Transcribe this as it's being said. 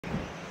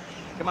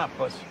Come on,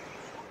 puss.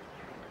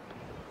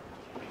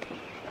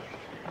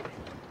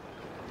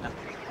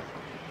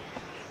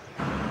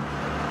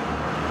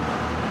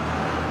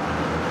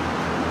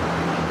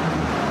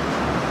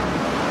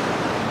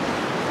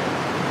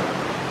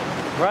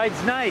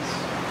 Ride's nice.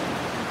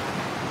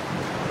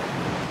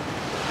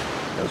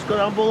 Let's go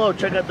down below,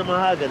 check out the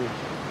mahogany.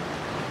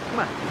 Come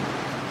on.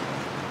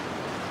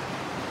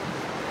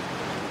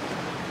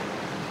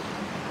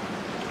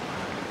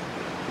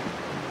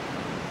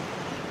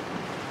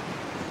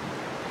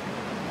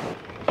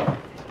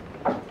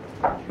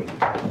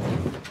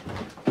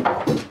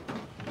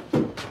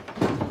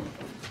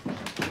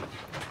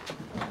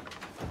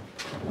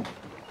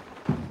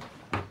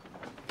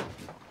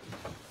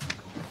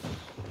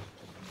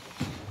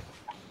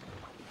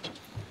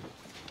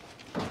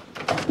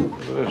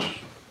 This.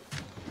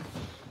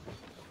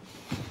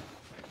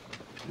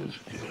 This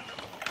here.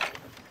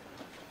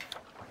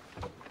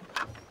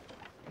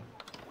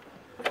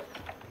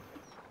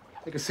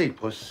 Take a seat,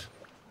 puss.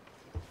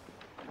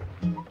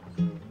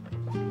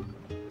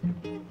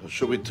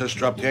 Should we test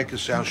drop the anchor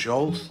sound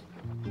shoals?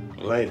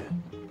 Later.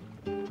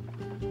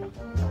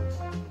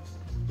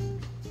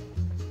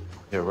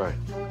 Yeah, right.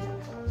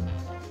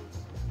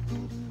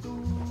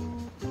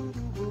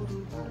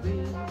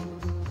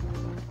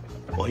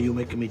 Why are you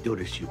making me do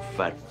this, you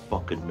fat,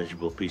 fucking,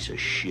 miserable piece of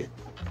shit?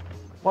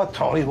 What,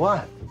 Tony?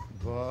 What?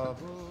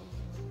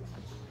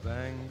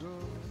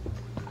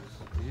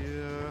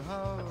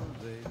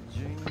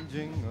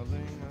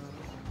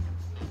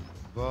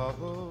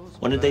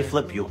 When did they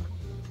flip you?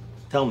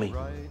 Tell me.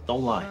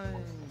 Don't lie.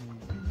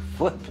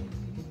 Flip?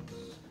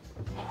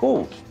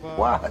 Who?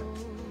 What?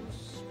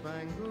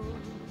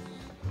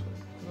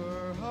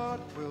 Her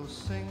heart will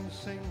sing,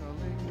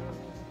 sing-a-ling-a,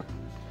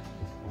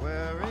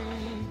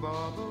 wearing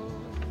baubles,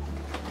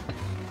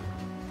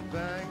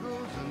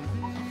 bangles and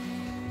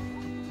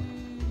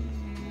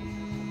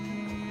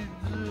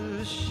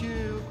beads,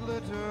 she'll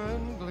glitter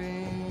and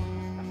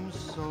gleam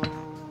so.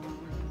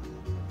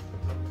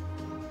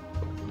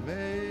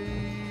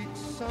 Make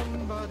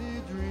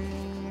somebody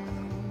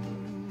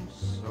dream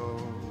so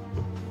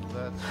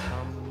that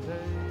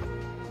someday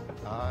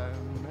I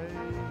may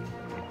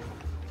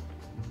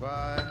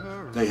buy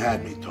her. They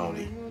had me,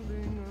 Tony.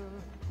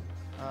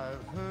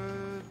 I've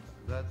heard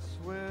that's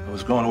where I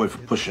was going away for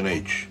pushing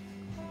H.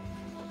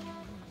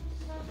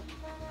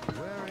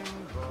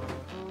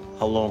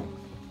 How long?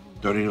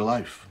 Dirty to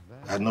life.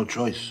 I had no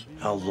choice.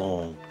 How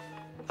long?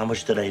 How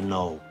much did I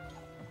know?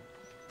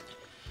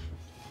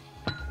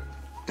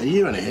 A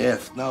year and a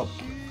half. No,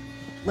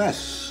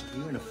 less. A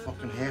year and a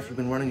fucking half. You've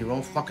been running your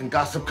own fucking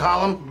gossip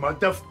column?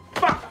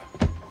 Motherfucker!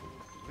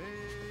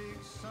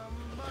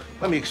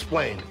 Let me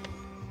explain.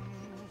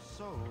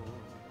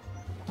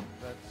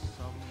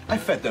 I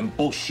fed them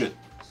bullshit.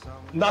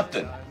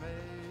 Nothing.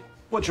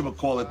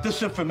 Whatchamacallit,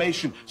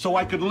 disinformation so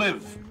I could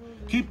live.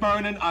 Keep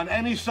earning on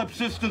any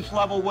subsistence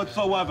level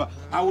whatsoever.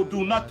 I will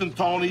do nothing,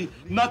 Tony.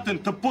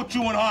 Nothing to put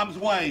you in harm's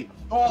way.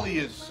 All he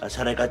is. That's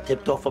how I got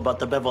tipped off about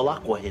the Bevel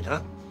Aqua hit,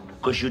 huh?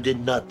 Because you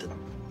did nothing.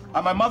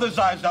 On my mother's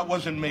eyes, that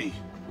wasn't me.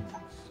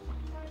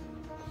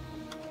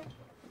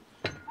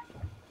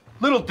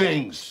 Little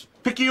things.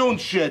 Pick your own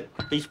shit.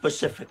 Be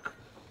specific.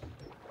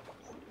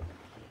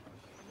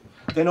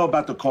 They know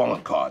about the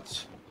calling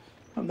cards.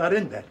 I'm not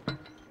in that.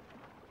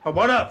 But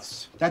what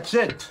else? That's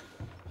it.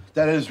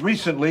 That is,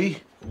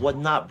 recently, What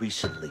not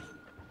recently?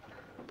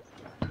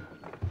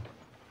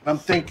 I'm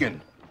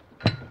thinking.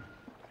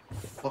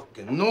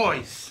 Fucking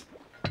noise.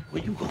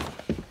 Where you going?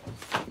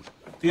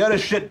 The other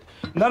shit,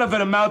 none of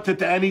it amounted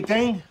to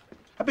anything.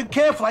 I've been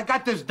careful. I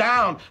got this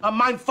down. I'm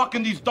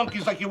mind-fucking these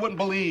donkeys like you wouldn't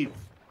believe.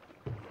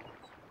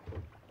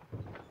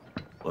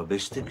 Or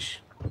Bistics?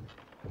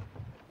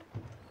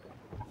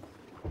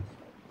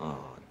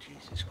 Oh,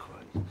 Jesus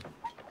Christ.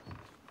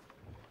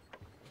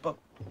 But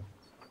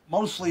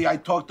mostly I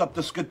talked up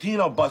the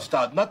Scatino bust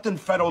out. Nothing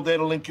federal there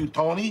to link you,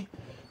 Tony.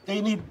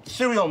 They need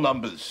serial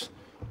numbers.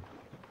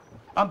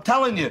 I'm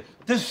telling you,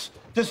 this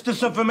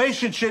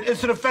disinformation shit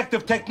is an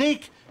effective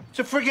technique. It's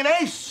a friggin'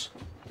 ace.